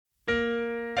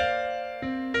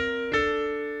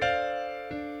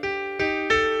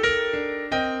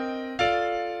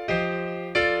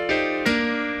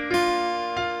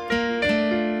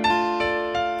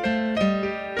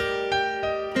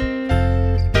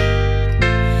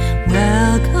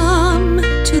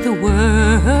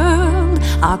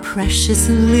our precious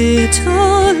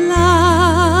little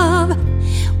love.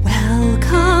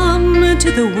 Welcome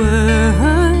to the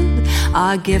world,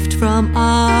 our gift from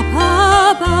up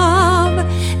above.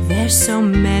 There's so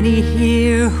many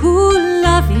here who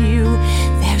love you.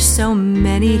 There's so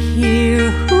many here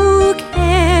who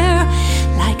care.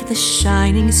 Like the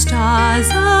shining stars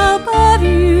above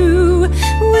you,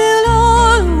 we'll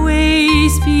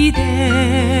always be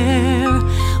there.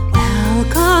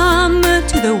 Welcome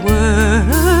to the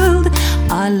world,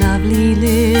 our lovely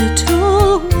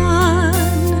little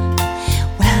one.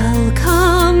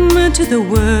 Welcome to the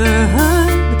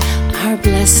world, our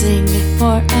blessing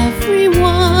for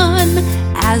everyone.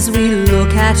 As we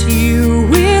look at you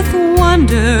with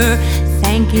wonder,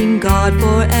 thanking God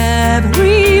for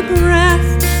every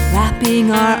breath,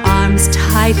 wrapping our arms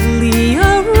tightly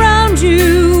around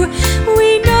you,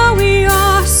 we know we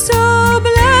are so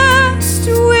blessed.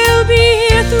 We'll be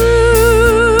here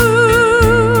through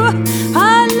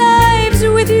our lives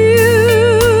with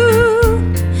you.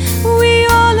 We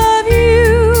all love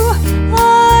you,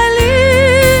 our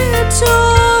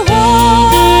little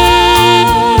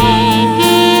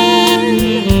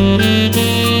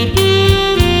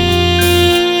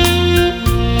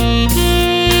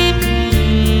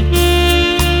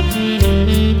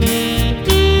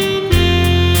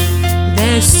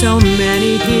There's so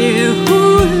many here who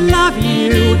love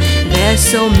you. There's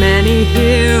so many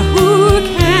here who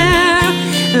care.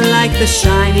 Like the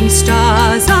shining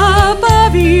stars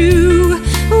above you,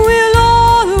 we'll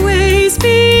always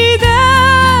be